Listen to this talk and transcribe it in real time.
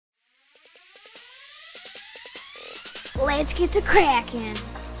let's get to cracking.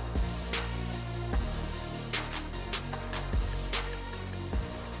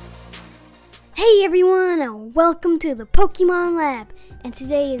 Hey everyone, and welcome to the Pokemon Lab. And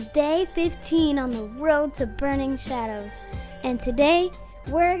today is day 15 on the road to Burning Shadows. And today,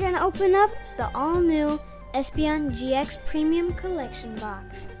 we're gonna open up the all-new Espeon GX Premium Collection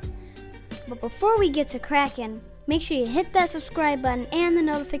box. But before we get to cracking, make sure you hit that subscribe button and the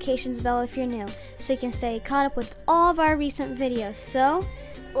notifications bell if you're new, so you can stay caught up with all of our recent videos. So,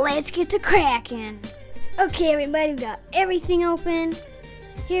 let's get to cracking. Okay everybody, we got everything open.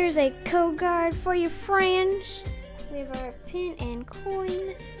 Here's a code card for your friends. We have our pin and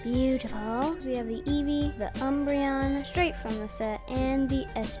coin. Beautiful. We have the Eevee, the Umbreon, straight from the set, and the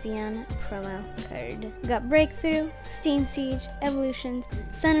Espeon promo card. We got Breakthrough, Steam Siege, Evolutions,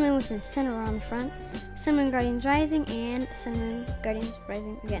 Sun and Moon with Incineroar on the front, Sun and Moon Guardians Rising, and Sun and Moon Guardians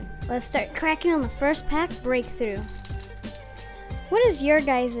Rising again. Let's start cracking on the first pack, Breakthrough. What is your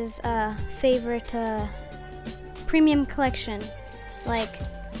guys' favorite premium collection? Like,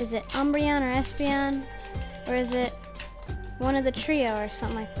 is it Umbreon or Espeon? Or is it one of the trio or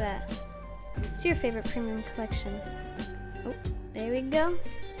something like that? What's your favorite premium collection? Oh, there we go.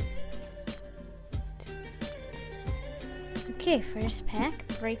 Okay, first pack,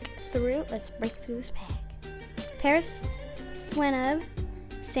 Breakthrough. Let's break through this pack. Paris, Swinub,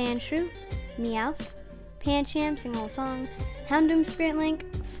 Sandshrew, Meowth, Pancham, Sing Whole Song, Houndoom Spirit Link,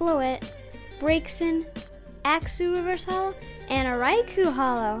 Floette, Braixen, Axew Reverse Holo, and a Raikou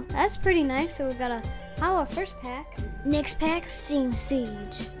Holo. That's pretty nice. So we've got a Holo first pack. Next pack, Steam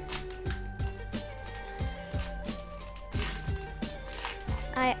Siege.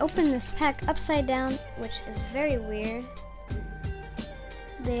 I opened this pack upside down, which is very weird.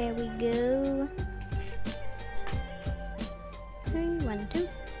 There we go. 3, 1, 2.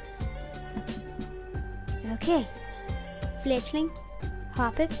 Okay. Fletchling,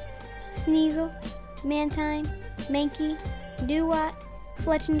 Hoppip, Sneasel, Mantine, Mankey, Dewott,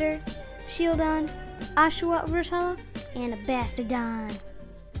 Fletchinder, Shieldon, Oshawott Reverse Holo, and a Bastodon.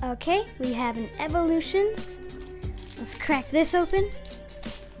 Okay, we have an Evolutions. Let's crack this open.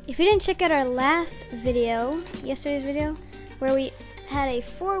 If you didn't check out our last video, yesterday's video, where we had a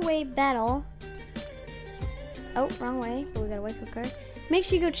 4-way battle. Oh, wrong way, but we got a Waco card. Make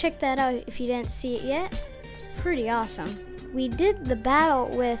sure you go check that out if you didn't see it yet. It's pretty awesome. We did the battle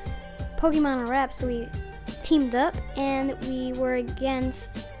with Pokemon Unwrapped, so we teamed up and we were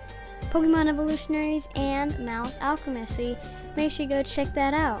against Pokemon Evolutionaries and MOUSEALCHEMIST, so you make sure you go check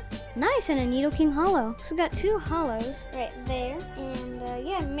that out. Nice, and a Nidoking Holo. So we got 2 holos right there, and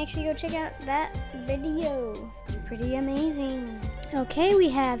yeah, make sure you go check out that video. It's pretty amazing. Okay, we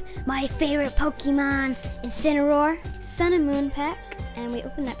have my favorite Pokemon, Incineroar, Sun and Moon pack, and we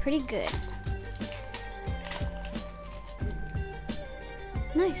opened that pretty good.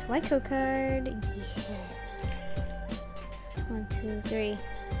 Nice, Waco card, yeah. 1, 2, 3,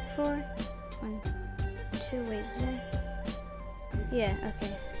 4. 1, 2, wait, did I? Yeah,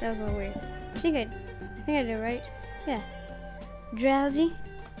 okay, that was a little weird. I think I did it right. Yeah. Drowsy,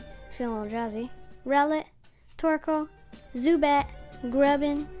 feeling a little drowsy. Rowlet, Torkoal, Zubat,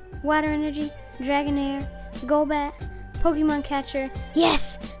 Grubbin, Water Energy, Dragonair, Golbat, Pokemon Catcher.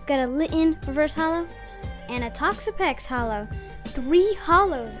 Yes! Got a Litten Reverse Holo and a Toxapex Holo. 3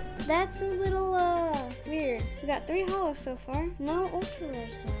 holos. That's a little weird. We got 3 holos so far. No ultra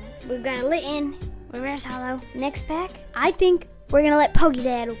rares though. We've got a Litten Reverse Holo. Next pack. I think we're gonna let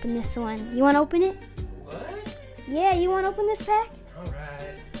Pokedad open this one. You wanna open it? What? Yeah, you wanna open this pack?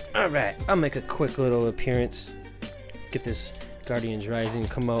 Alright, I'll make a quick little appearance. Get this Guardians Rising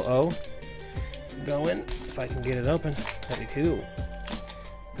Komo-O going. If I can get it open, that'd be cool.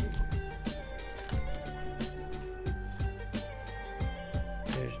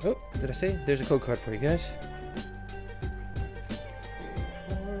 Oh, did I say? There's a code card for you guys.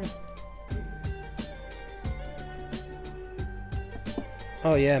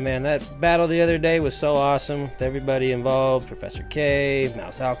 Oh yeah, man, that battle the other day was so awesome with everybody involved. Professor K,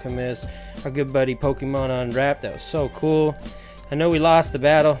 MOUSEALCHEMIST, our good buddy Pokemon Unwrapped. That was so cool. I know we lost the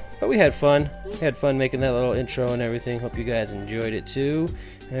battle, but we had fun. We had fun making that little intro and everything. Hope you guys enjoyed it too.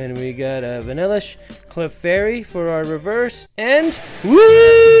 And we got a Vanillish, Clefairy for our reverse, and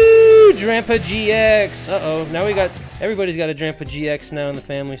woo! Drampa GX. Uh-oh, now everybody's got a Drampa GX now in the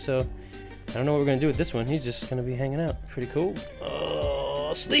family, so I don't know what we're gonna do with this one. He's just gonna be hanging out. Pretty cool.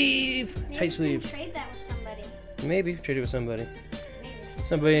 Oh, sleeve! Maybe Tight sleeve. Trade that with somebody. Maybe trade it with somebody. Maybe.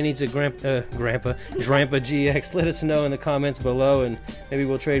 Somebody needs a Drampa GX. Let us know in the comments below, and maybe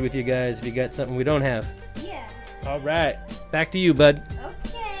we'll trade with you guys if you got something we don't have. Yeah. All right, back to you, bud.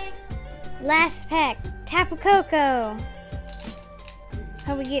 Okay. Last pack, Tapu Koko.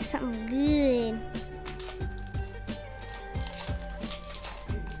 Hope we get something good.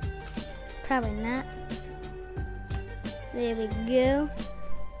 Probably not. There we go.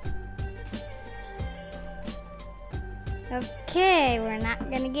 Okay, we're not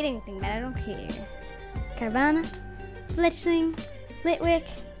gonna get anything, but I don't care. Carvana, Fletchling, Litwick,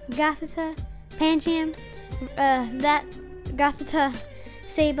 Gothita, Pancham, that Gothita,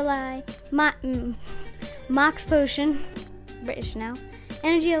 Sableye, Mox Potion, British now,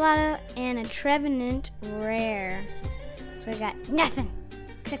 Energy Alata, and a Trevenant Rare. So I got nothing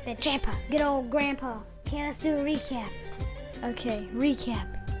except that Grandpa, good old Grandpa. Okay, let's do a recap. Okay, recap.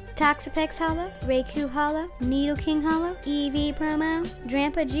 Toxapex Hollow, Raikou Hollow, Nidoking Hollow, EV Promo,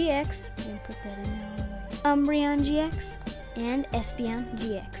 Drampa GX, I'm gonna put that in there all the way, Umbreon GX, and Espeon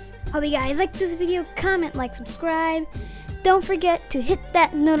GX. Hope you guys like this video. Comment, like, subscribe. Don't forget to hit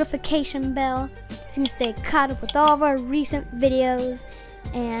that notification bell so you can stay caught up with all of our recent videos.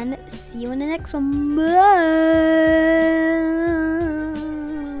 And see you in the next one. Bye!